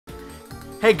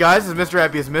Hey guys, it's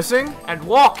Mrhappyismissing and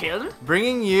Warkiln,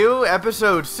 bringing you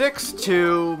episode 6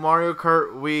 to Mario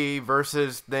Kart Wii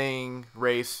versus Thing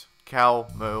Race Cow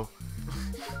Moo.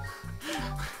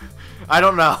 I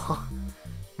don't know.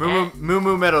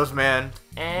 Moo Meadows, man.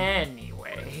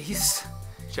 Anyways,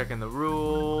 checking the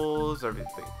rules,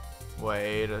 everything.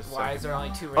 Wait a second. Why is there only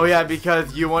 2 races? Oh yeah,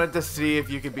 because you wanted to see if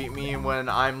you could beat me when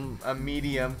I'm a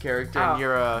medium character and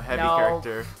you're a heavy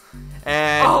character.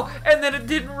 And and then it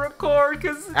didn't record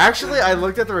because actually I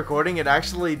looked at the recording. It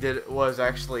actually was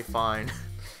actually fine.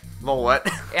 Lol,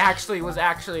 what? It was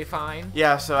actually fine.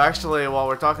 Yeah, so actually while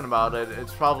we're talking about it,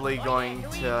 it's probably going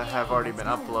to have already been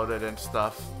uploaded and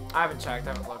stuff. I haven't checked.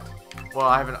 I haven't looked. Well,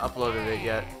 I haven't uploaded it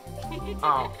yet.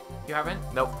 Oh, you haven't?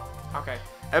 Nope. Okay.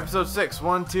 Episode 6.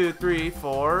 1, 2, 3,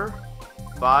 4,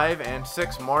 5, and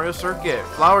 6. Mario Circuit.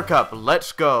 Flower Cup.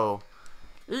 Let's go.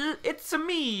 It's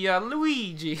me,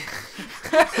 Luigi.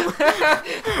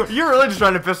 You're really just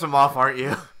trying to piss him off, aren't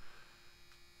you?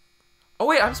 Oh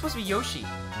wait, I'm supposed to be Yoshi.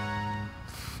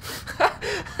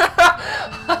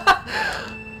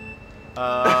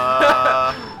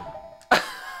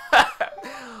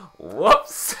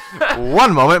 Whoops.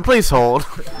 One moment, please hold.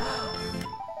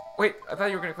 Wait, I thought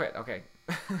you were gonna quit. Okay.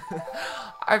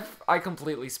 I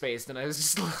completely spaced, and I was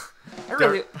just. I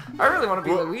really want to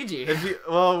be Luigi.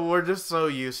 Well, we're just so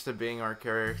used to being our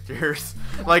characters.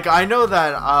 Like I know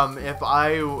that if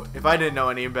I didn't know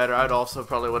any better, I'd also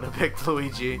probably would have picked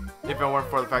Luigi if it weren't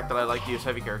for the fact that I like to use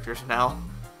heavy characters now.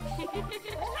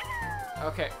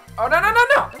 Okay. Oh no!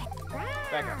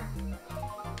 Back up.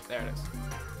 There it is.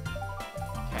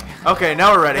 Okay,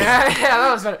 now we're ready. Yeah,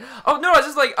 that was better. Oh no, I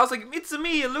was like, it's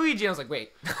me, Luigi. I was like,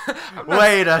 wait.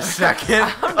 Wait a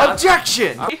second.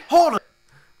 Objection! Hold it.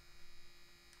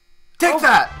 Take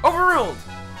that. Overruled.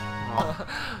 Oh.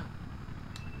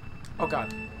 Oh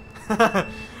god.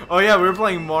 Oh yeah, we were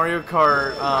playing Mario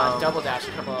Kart. Double Dash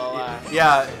a couple.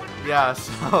 Yeah.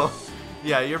 So,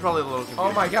 yeah, you're probably a little confused.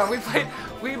 Oh my god,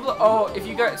 if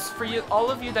you guys, all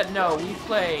of you that know, we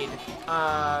played.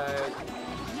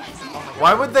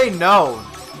 Why would they know?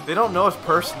 They don't know us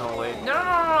personally.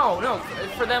 No.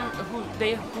 For them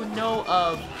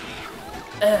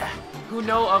who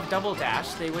know of Double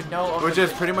Dash, they would know of. Which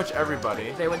is pretty much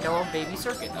everybody. They would know of Baby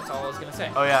Circuit. That's all I was gonna say.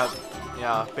 Oh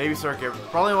yeah, Baby Circuit.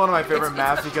 Probably one of my favorite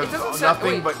maps because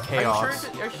nothing but chaos.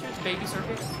 Are you sure it's Baby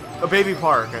Circuit? A Baby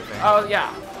Park, I think. Oh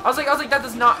yeah. I was like that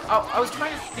does not. I was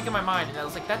trying to think in my mind, and I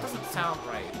was like, that doesn't sound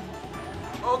right.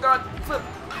 Oh god, flip.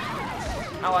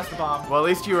 I lost the bomb. Well, at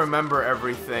least you remember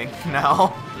everything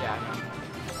now. Yeah, I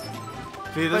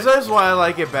know. See, this is why I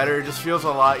like it better. It just feels a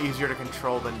lot easier to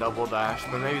control than Double Dash,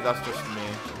 but maybe that's just me.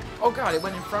 Oh god, it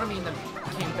went in front of me and then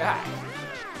came back.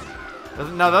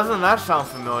 Now, doesn't that sound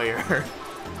familiar?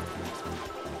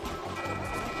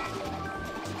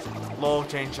 Lol,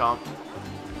 chain chomp.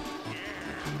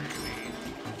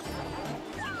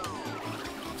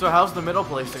 So how's the middle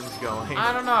placings going?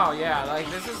 I don't know, yeah, like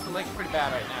this is like pretty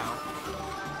bad right now.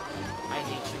 I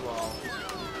hate you all.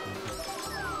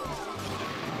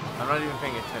 I'm not even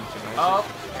paying attention. Oh,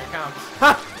 here it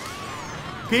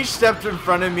comes. Peach stepped in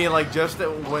front of me like just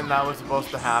when that was supposed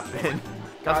to happen.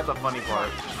 That's the funny part.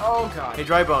 Oh god. Hey,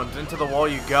 Dry Bones, into the wall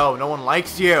you go. No one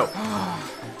likes you.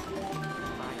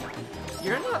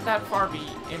 You're not that far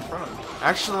in front of me.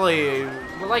 Actually,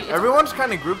 well, like, everyone's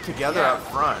kind of grouped together up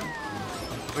front.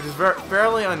 Which is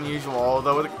fairly unusual,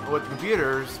 although with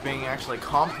computers being actually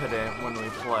competent when we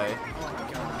play. Oh my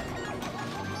god.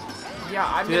 Yeah,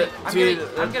 I'm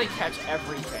gonna catch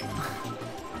everything.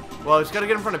 Well, just gotta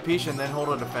get in front of Peach and then hold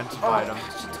a defensive item.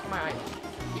 She took my item.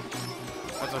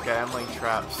 That's okay, I'm laying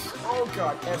traps. Oh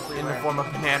god, everywhere. In the form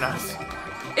of bananas.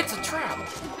 It's a trap!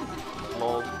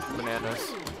 Lol,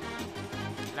 bananas.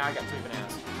 Now I got 3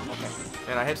 bananas. Okay.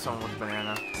 And I hit someone with a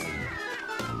banana.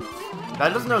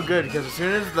 That does no good, because as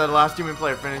soon as the last human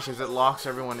player finishes, it locks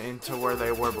everyone into where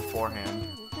they were beforehand.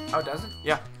 Oh, does it?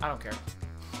 Yeah. I don't care.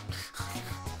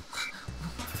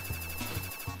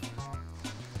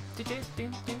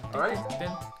 Alright.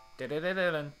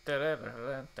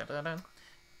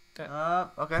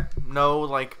 Okay. No,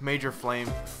 like, major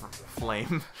flame.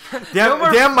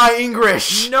 Damn my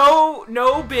English!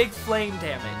 No big flame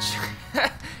damage.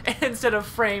 Instead of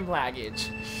frame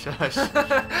laggage. Shush.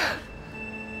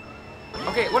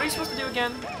 Okay, what are you supposed to do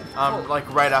again? Like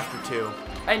right after 2.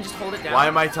 And just hold it down? Why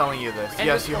am I telling you this? And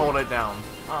yes, you hold it down.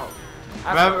 Oh.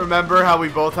 Remember how we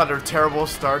both had a terrible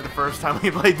start the first time we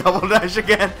played Double Dash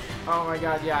again? Oh my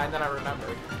god, yeah, and then I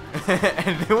remembered.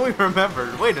 And then we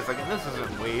remembered, wait a second, this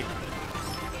isn't Wii.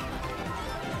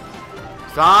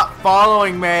 Stop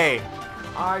following me!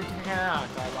 I can't,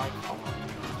 I like following.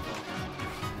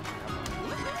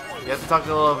 You have to talk a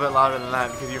little bit louder than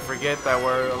that because you forget that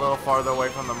we're a little farther away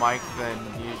from the mic than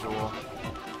usual.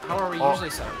 How are we usually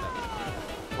set up then?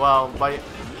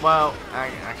 Well,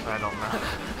 actually I don't know.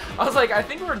 I was like, I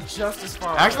think we're just as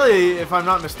far away. Actually, if I'm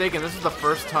not mistaken, this is the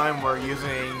first time we're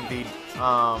using the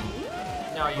No,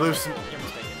 blue. you're mistaken.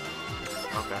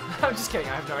 Okay. I'm just kidding.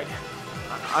 I have no idea.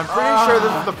 I'm pretty sure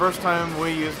this is the first time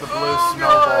we use the blue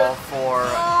snowball for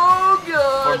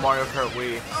Mario Kart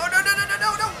Wii. Oh no!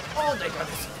 Oh my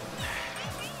goodness.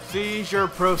 Seizure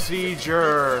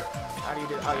procedure. How do you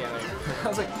do it? Oh yeah, there you go. I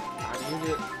was like, how do you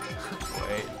do it?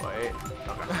 Wait.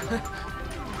 Okay.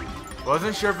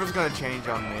 Wasn't sure if it was gonna change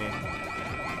on me.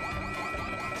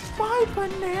 My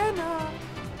banana.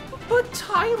 But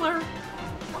Tyler,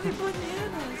 my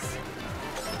bananas.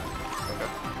 Okay.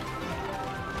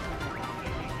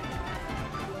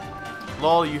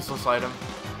 Lol, useless item.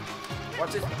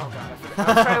 What's it? Oh god, I forgot.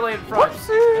 I was trying to lay it in front.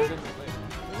 Whoopsie.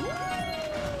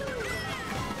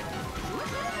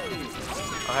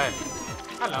 Oh, hey.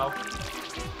 Hello.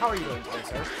 How are you doing today,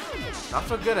 sir? Not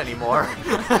so good anymore.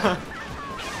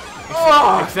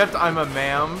 Oh! Except I'm a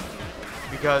ma'am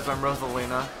because I'm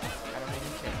Rosalina. I don't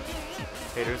even care.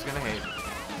 Haters gonna hate.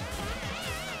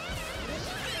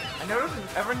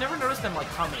 I've never noticed them like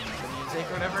humming the music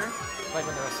or whatever, like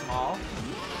when they're small.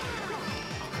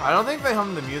 I don't think they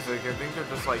hum the music. I think they're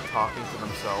just like talking to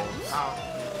themselves. Oh.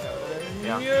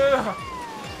 Yeah.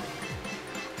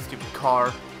 Stupid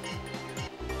car.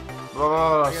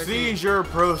 Seizure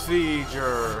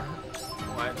procedure.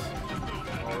 What?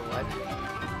 Or what?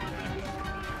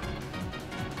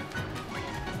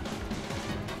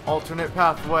 Alternate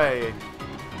pathway.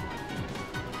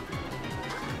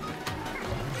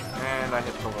 And I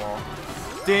hit the wall.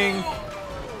 Ding.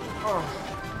 Oh.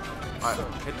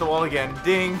 Alright, hit the wall again.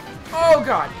 Ding. Oh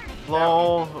god.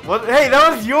 Lol. What? Hey,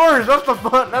 that was yours. That's the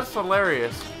fun. That's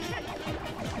hilarious.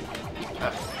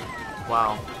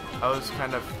 Wow. That was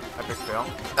kind of epic fail.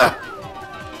 That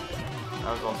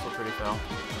was also pretty fail.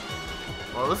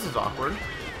 Well, this is awkward.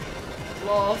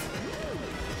 Lol.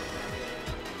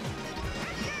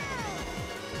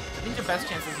 I think the best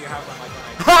chances you have on like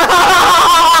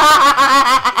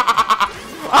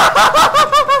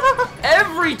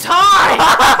every time!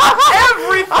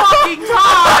 Every fucking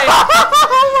time!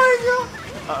 Oh my god!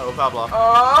 Uh-oh, Pablo.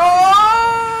 Oh,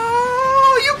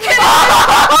 you kidding me?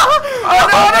 Oh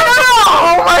no!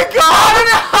 Oh my god!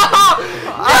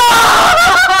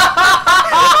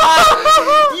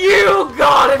 No! You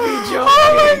gotta be joking! Oh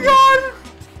my god!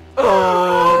 Oh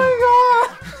my god!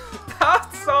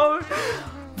 That's so...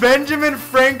 Benjamin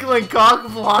Franklin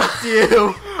cock-blocked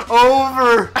you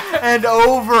over and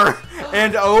over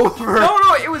and over.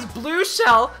 No, it was blue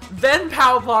shell, then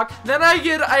power block, then I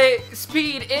get a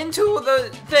speed into the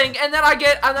thing, and then I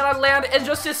land and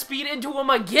just to speed into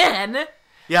him again.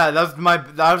 Yeah, that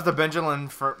was the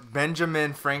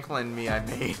Benjamin Franklin me I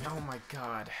made. Oh my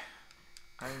god.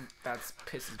 That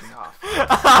pisses me off.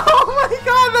 Oh my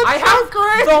god, that's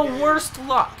great. The worst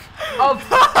luck of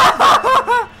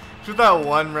Just that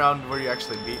one round where you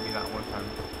actually beat me that one time.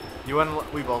 You won.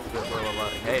 We both did.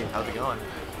 Hey, how's it going?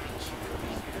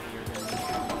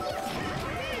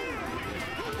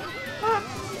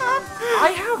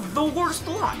 I have the worst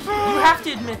luck. You have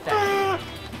to admit that.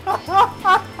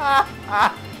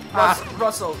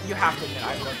 Russell, you have to admit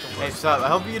I have the worst. Hey, stop. I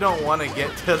hope you don't want to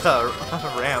get to the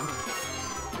ramp.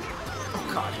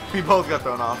 Oh god. We both got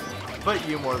thrown off, but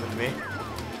you more than me.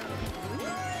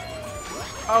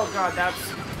 Oh god,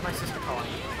 that's my sister calling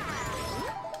me.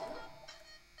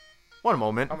 One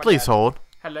moment, Oh my please God. hold.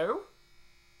 Hello?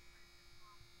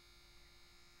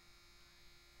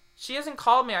 She hasn't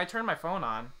called me. I turned my phone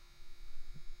on.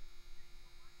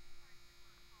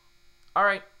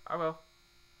 Alright, I will.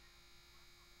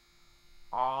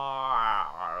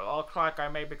 Looks like I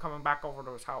may be coming back over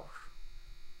to his house.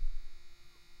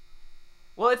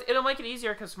 Well, it'll make it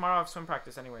easier because tomorrow I have swim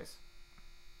practice anyways.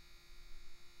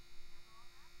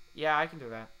 Yeah, I can do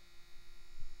that.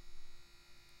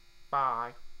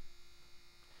 Bye.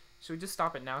 Should we just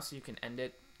stop it now so you can end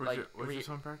it? Where's your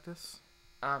swim practice?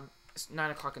 It's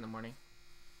 9 o'clock in the morning.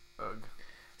 Ugh.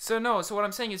 So what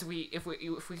I'm saying is if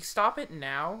we stop it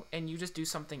now and you just do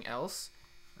something else,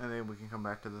 and then we can come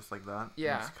back to this like that.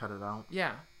 Yeah. And just cut it out.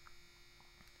 Yeah.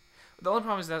 The only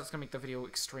problem is that it's gonna make the video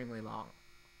extremely long.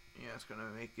 Yeah, it's gonna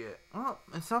make it. Well,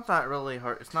 it's not that really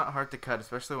hard. It's not hard to cut,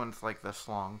 especially when it's like this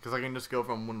long, because I can just go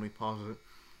from when we pause it.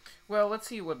 Well, let's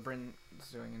see what Bryn is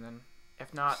doing, and then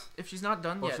if she's not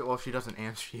done yet. Well, if she doesn't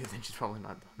answer you, then she's probably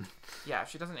not done. Yeah, if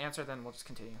she doesn't answer, then we'll just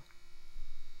continue.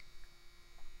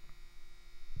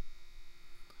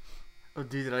 Oh,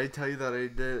 dude, did I tell you that I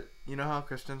did? You know how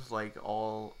Kristen's like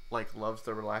all like loves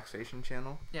the relaxation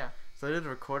channel? Yeah. So I did a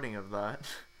recording of that.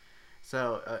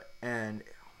 So and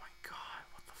oh my god,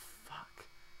 what the fuck?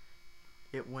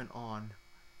 It went on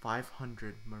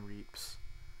 500 Mrhappyismissing.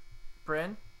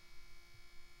 Bryn?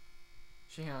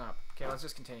 She hung up. Okay, let's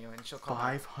just continue and she'll call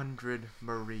 500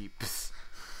 Mrhappyismissing.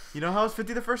 You know how it was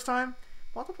 50 the first time?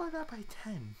 Multiply that by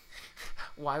 10.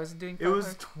 Why was it doing 500? It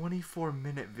was a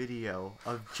 24-minute video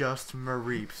of just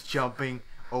Mrhappyismissing jumping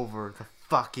over the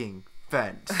fucking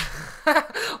fence.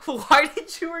 Why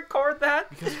did you record that?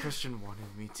 Because Christian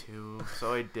wanted me to,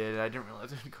 so I did. I didn't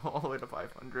realize it would go all the way to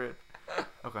 500.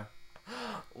 Okay.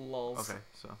 Lols. Okay,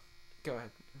 so. Go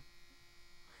ahead.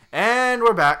 And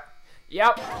we're back.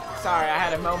 Yep. Sorry, I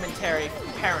had a momentary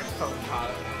parent phone call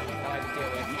that I had to deal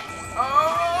with.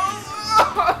 Oh!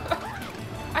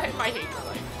 I hate my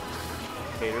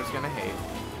life. Haters gonna hate.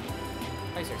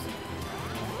 Hey, seriously.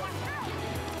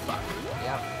 Fuck.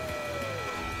 Yep.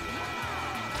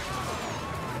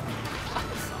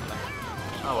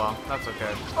 Oh well, that's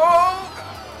okay. Oh!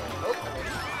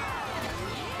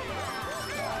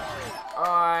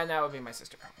 And that would be my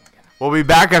sister probably again. We'll be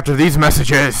back after these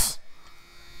messages.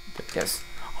 Yes.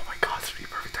 Oh my god, this would be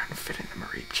perfect time to fit in the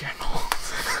Mrhappyismissing channel.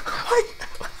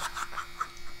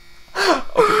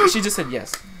 Okay, she just said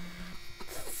yes.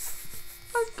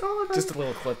 Oh god. Just a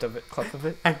little clip of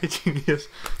it. I'm a genius.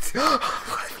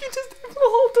 What if you just did the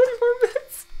whole 24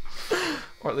 minutes?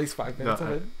 Or at least 5 minutes of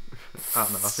it. I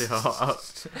don't know.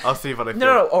 I'll see what I feel.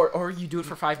 No, or you do it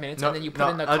for 5 minutes No, and then you put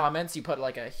in the I- comments, you put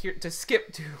like a here to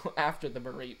skip to after the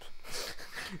Mrhappyismissing.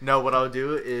 No, what I'll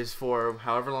do is for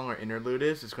however long our interlude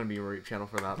is, it's going to be a Mrhappyismissing channel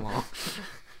for that long.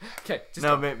 Okay.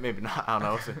 No, maybe not. I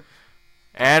don't know.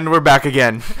 And we're back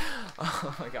again.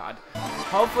 Oh my god.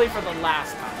 Hopefully for the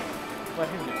last time. But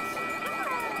who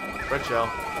knows? Red shell.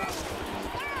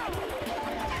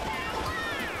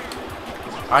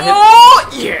 Oh,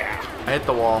 yeah! I hit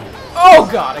the wall. Oh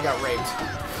god, I got raped.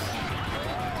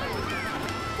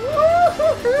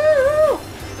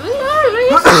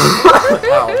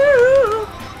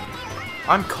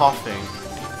 I'm coughing.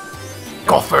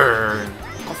 Cougher.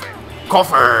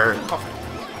 Cougher.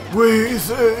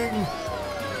 Wheezing.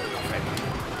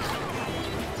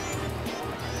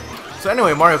 So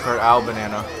anyway, Mario Kart Owl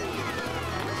Banana.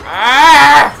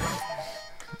 Ah!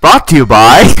 Brought to you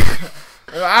by...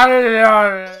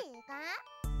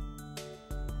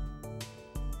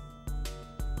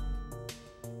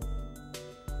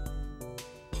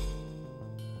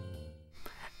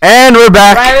 And we're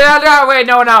back. Wait,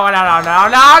 no.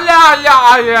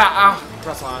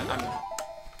 Russell,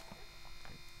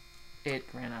 it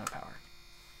ran out of power.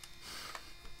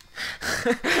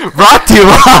 Brought to you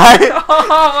by...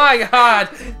 Oh my god.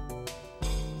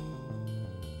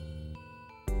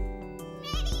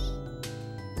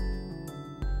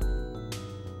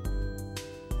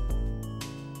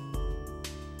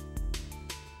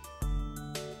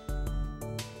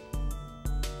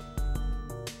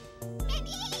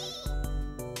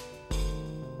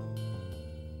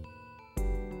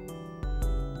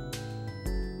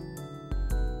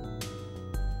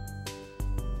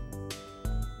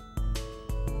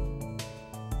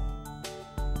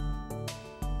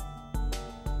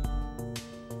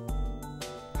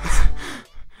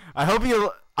 I hope you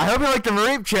like the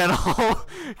Mrhappyismissing channel,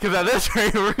 because at this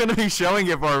rate we're gonna be showing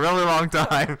it for a really long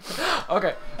time.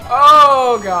 Okay.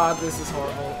 Oh god, this is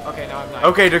horrible. Okay, now I'm not.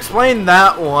 Okay, to explain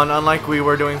that one, unlike we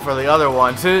were doing for the other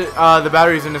ones, the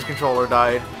batteries in his controller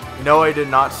died. No, I did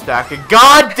not stack it.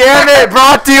 God damn it!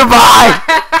 Brought to you by.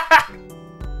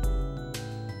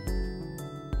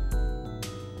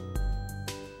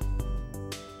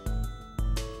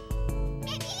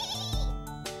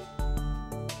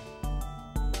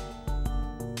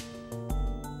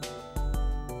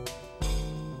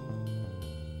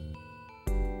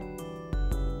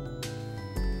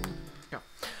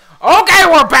 Okay,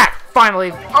 we're back!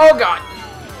 Finally. Oh god.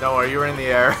 Don't worry, you were in the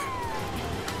air.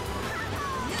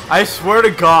 I swear to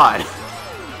God.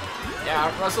 Yeah,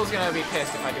 Russell's gonna be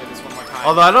pissed if I do this one more time.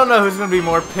 Although I don't know who's gonna be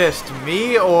more pissed,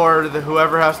 me or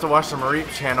whoever has to watch the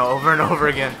Mrhappyismissing channel over and over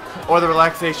again, or the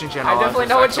relaxation channel. I definitely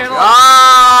know what channel.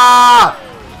 Ah!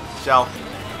 Shell.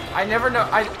 I never know.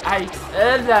 I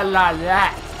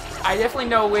definitely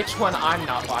know which one I'm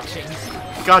not watching.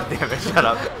 God damn it! Shut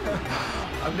up.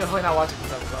 I'm definitely not watching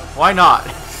this episode. Why not?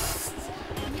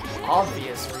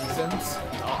 Obvious reasons.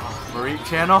 Mrhappyismissing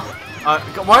channel?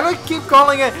 Why do I keep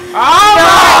calling it?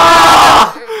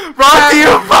 Oh No! Brought to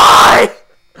you by.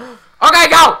 Okay,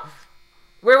 go!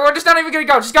 We're just not even gonna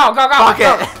go. Just go. Fuck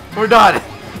it. We're done.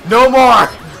 No more.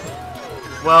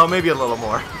 Well, maybe a little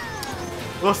more.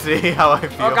 We'll see how I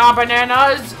feel. Oh god,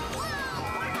 bananas!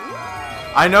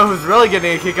 I know who's really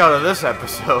getting a kick out of this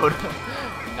episode.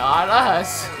 Not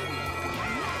us.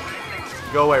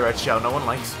 Go away, Red Shell. No one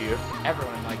likes you.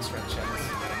 Everyone likes red shells.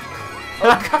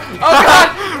 Oh god! Oh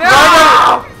god!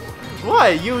 No!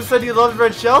 What? You said you loved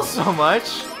Red Shell so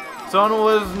much. Someone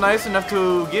was nice enough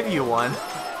to give you one.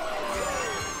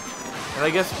 And I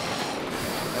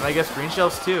guess green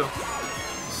shells too.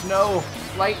 Snow,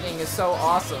 lightning is so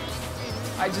awesome.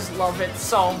 I just love it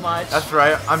so much. That's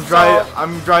right. I'm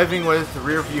driving with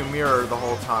rear view mirror the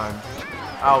whole time.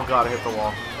 Oh god, I hit the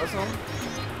wall. Whistle.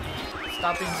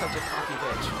 Stop being such a cocky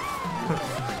bitch.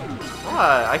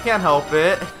 What? I can't help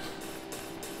it.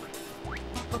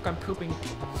 Look, I'm pooping.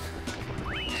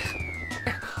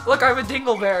 Look, I'm a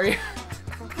dingleberry.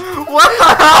 What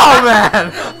the hell,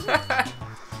 man?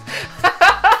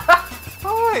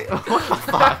 Oh wait, what the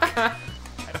fuck?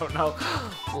 I don't know.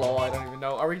 Lol, I don't even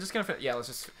know. Are we just gonna finish? Yeah, let's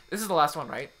just. This is the last one,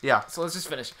 right? Yeah. So let's just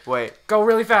finish. Wait. Go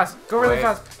really fast. Go really Wait.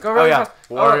 fast. Go really fast.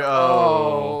 Oh.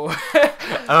 Oh.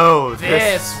 Oh,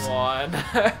 This one.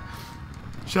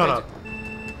 Shut up.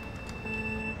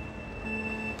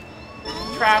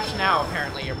 Trash now,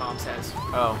 apparently, your mom says.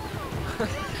 Oh.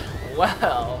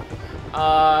 Well.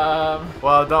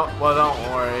 Well, don't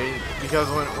worry, because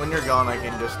when you're gone, I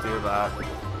can just do that.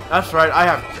 That's right. I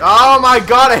have. Oh my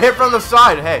god! I hit from the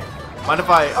side. Hey, mind if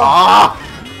I?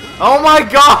 Oh my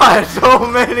god! So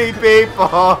many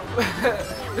people.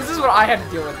 This is what I had to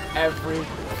deal with every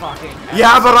fucking episode.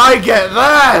 Yeah, but I get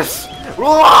this.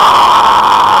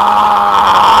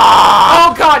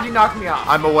 Oh god, you knocked me off.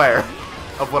 I'm aware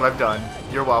of what I've done.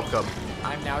 You're welcome.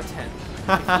 I'm now 10.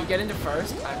 If you get into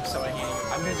first, I'm so angry.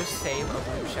 I'm gonna just save a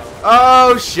blue shell.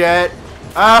 Oh shit!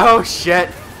 Oh shit!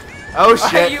 Oh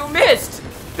shit! You missed!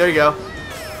 There you go.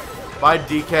 Bye,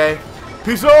 DK.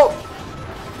 Peace out!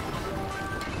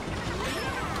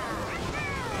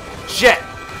 Shit!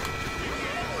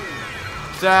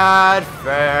 Sad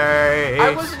face.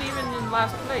 I wasn't even in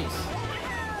last place.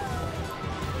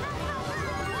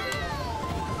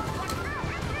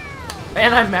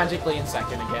 And I'm magically in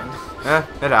second again.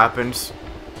 It happens.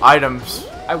 Items.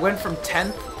 I went from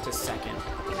 10th to 2nd.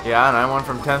 Yeah, and I went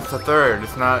from 10th to 3rd.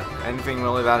 It's not anything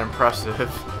really that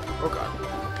impressive. Oh god.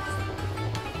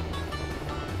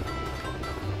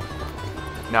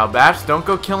 Now, bats, don't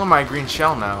go killing my green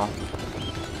shell now.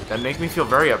 That make me feel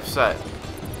very upset.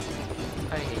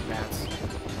 I hate bats.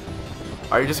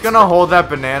 Are you just gonna hold that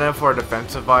banana for a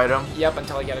defensive item? Yep,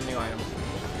 until I get a new item.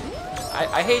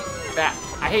 I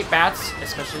hate bats,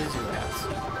 especially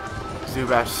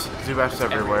Zubats. Zubats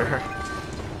everywhere.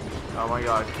 Oh my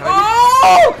god. Can I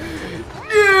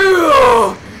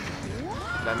Oh!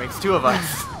 That makes 2 of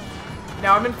us.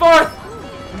 Now I'm in 4th!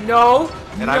 No!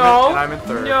 And no! I'm in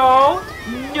 3rd. No!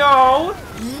 No!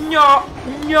 No!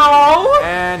 No!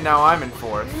 And now I'm in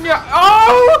 4th. No!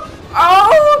 Oh!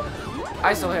 Oh!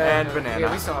 I still have And banana.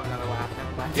 Yeah, we still have another lap.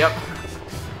 Never mind. Yep.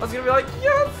 I was gonna be like,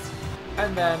 yes!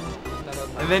 And then another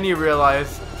lap. And then you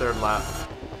realize 3rd lap.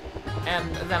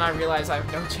 And then I realize I have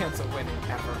no chance of winning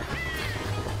ever.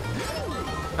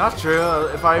 Not true.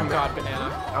 If I Oh god,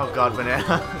 banana. Oh god,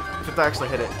 banana. If I actually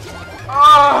hit it.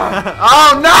 Oh!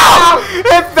 Oh no!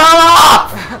 It fell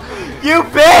off! You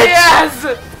bitch! Yes!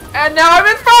 And now I'm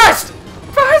in 1st!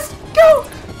 1st! Go!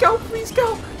 Go, please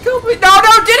go! Go, please! No,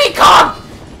 Diddy Kong!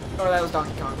 Or that was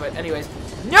Donkey Kong, but anyways.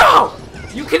 No!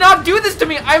 You cannot do this to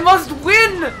me! I must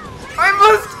win! I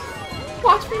must...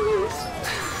 Watch me lose.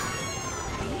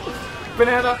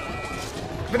 Banana.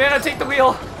 Banana, take the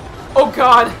wheel. Oh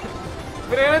god.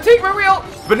 Banana, take my wheel.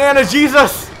 Banana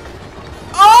Jesus!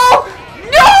 Oh!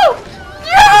 No!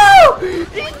 No!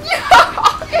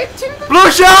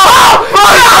 Blue shell!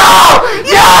 Blue shell!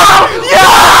 Yeah!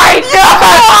 Yeah! Yeah!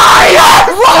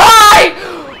 Why?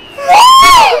 Why?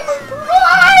 Why?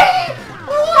 Why?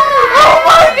 Oh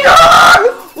my god!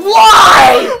 Why?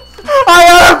 I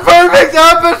had a perfect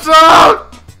episode!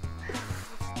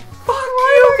 Fuck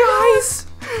you guys!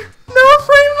 No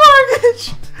free mortgage!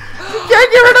 You can't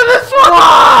get rid of this one!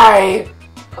 Why?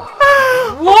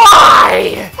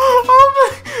 Why? Oh my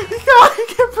god, I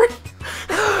can't breathe.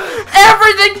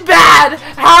 Everything bad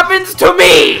happens to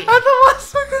me! At the last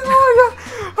second, oh my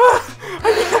god.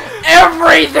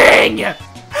 Everything!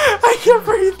 I can't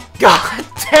breathe. God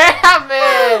damn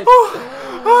it!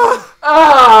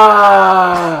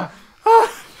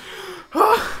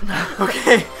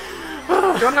 Okay.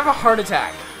 Don't have a heart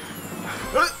attack.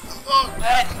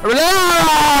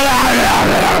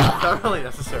 Not really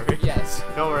necessary. Yes.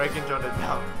 Don't worry, I can tone it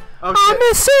down. I'm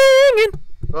Okay. singing.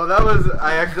 Well, that was,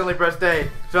 I accidentally pressed A.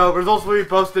 So results will be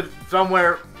posted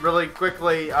somewhere really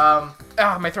quickly.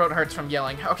 Oh, my throat hurts from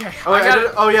yelling. Okay.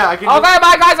 Oh, yeah, I can. Okay,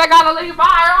 bye guys, I gotta leave.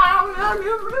 Bye.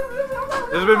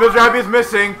 This has been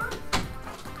Mrhappyismissing.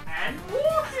 And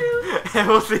Warkiln. And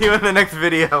we'll see you in the next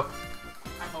video.